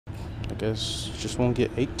Guess you just won't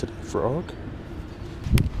get ate today, frog.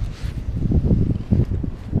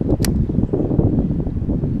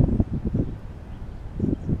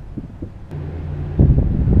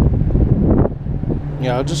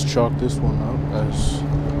 Yeah, I'll just chalk this one up as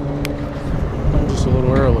I'm just a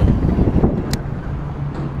little early,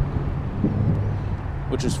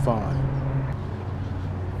 which is fine.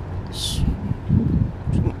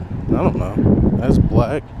 I don't know. That's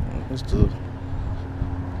black. That's the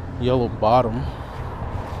yellow bottom.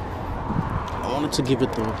 I wanted to give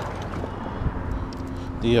it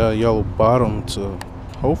the yellow bottom to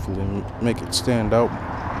hopefully make it stand out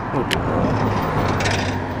a little bit more.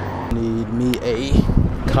 Need me a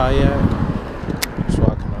kayak so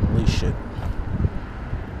I can unleash it.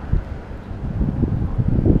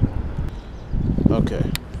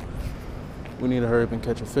 Okay. We need to hurry up and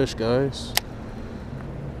catch a fish, guys.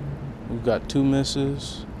 We've got 2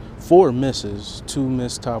 misses, 4 misses, 2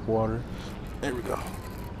 missed top water. There we go.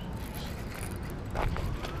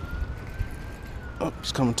 Oh,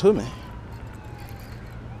 he's coming to me.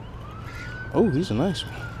 Oh, he's a nice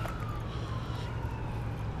one.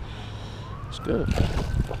 It's good.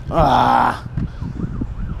 Ah!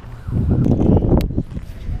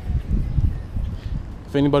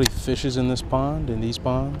 If anybody fishes in this pond, in these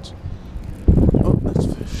ponds, oh, that's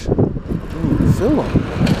fish. Didn't even feel them.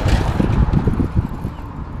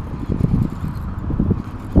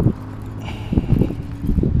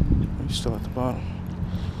 He's still at the bottom.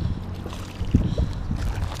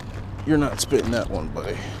 You're not spitting that one,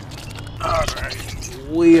 buddy. Alright.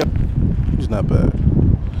 He's not bad.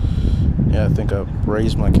 Yeah, I think I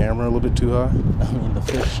raised my camera a little bit too high. I mean, the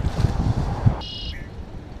fish.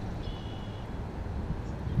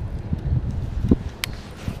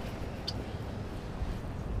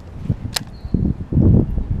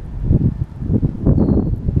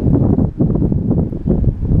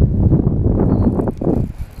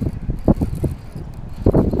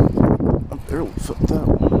 I barely felt that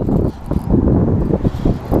one.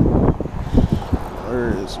 Where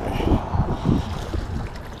is he?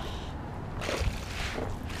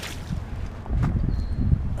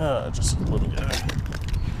 Just a little guy.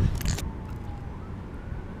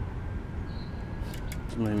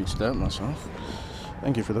 Just made me stab myself.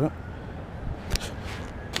 Thank you for that.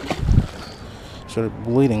 Started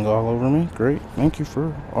bleeding all over me. Great. Thank you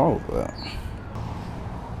for all of that.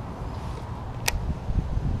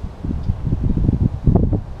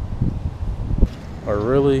 Are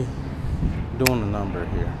really doing a number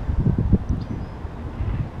here.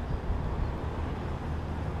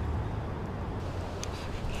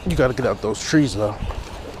 You gotta get out those trees though.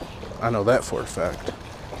 I know that for a fact.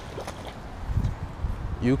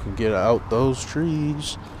 You could get out those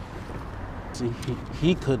trees. See,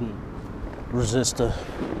 he couldn't resist the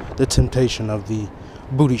temptation of the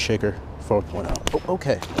booty shaker 4.0. Oh,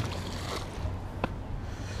 okay.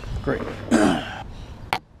 Great.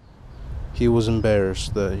 He was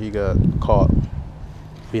embarrassed that he got caught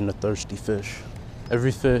being a thirsty fish.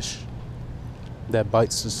 Every fish that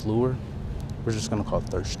bites this lure, we're just gonna call it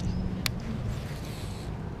thirsty.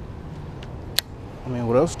 I mean,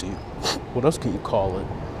 what else can you call it?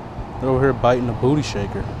 They're over here biting a booty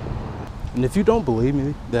shaker. And if you don't believe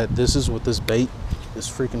me that this is what this bait is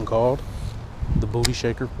freaking called, the booty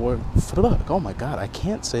shaker, boy, look, oh my God, I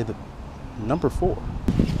can't say the number 4.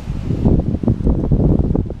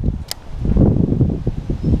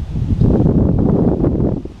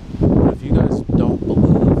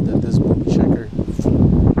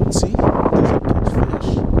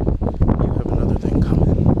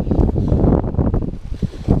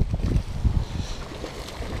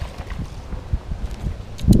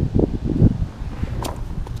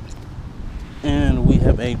 And we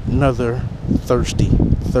have another thirsty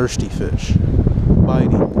fish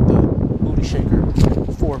biting the booty shaker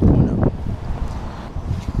 4.0.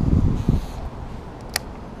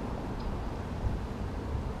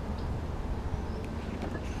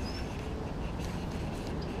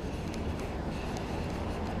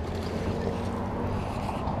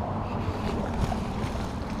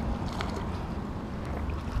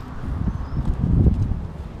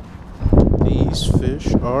 These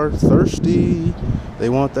fish are thirsty. They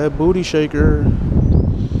want that booty shaker.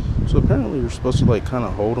 So apparently you're supposed to like kind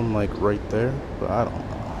of hold them like right there, but I don't know.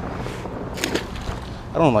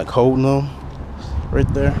 I don't like holding them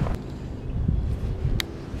right there.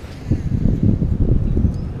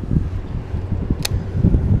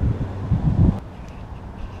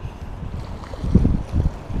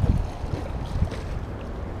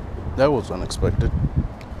 That was unexpected.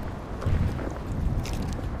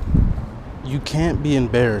 You can't be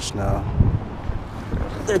embarrassed now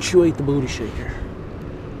that you ate the booty shaker.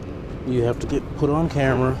 You have to get put on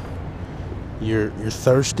camera. You're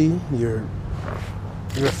thirsty. You're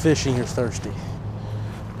a fish and you're thirsty.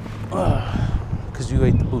 Because you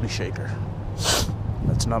ate the booty shaker.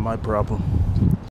 That's not my problem.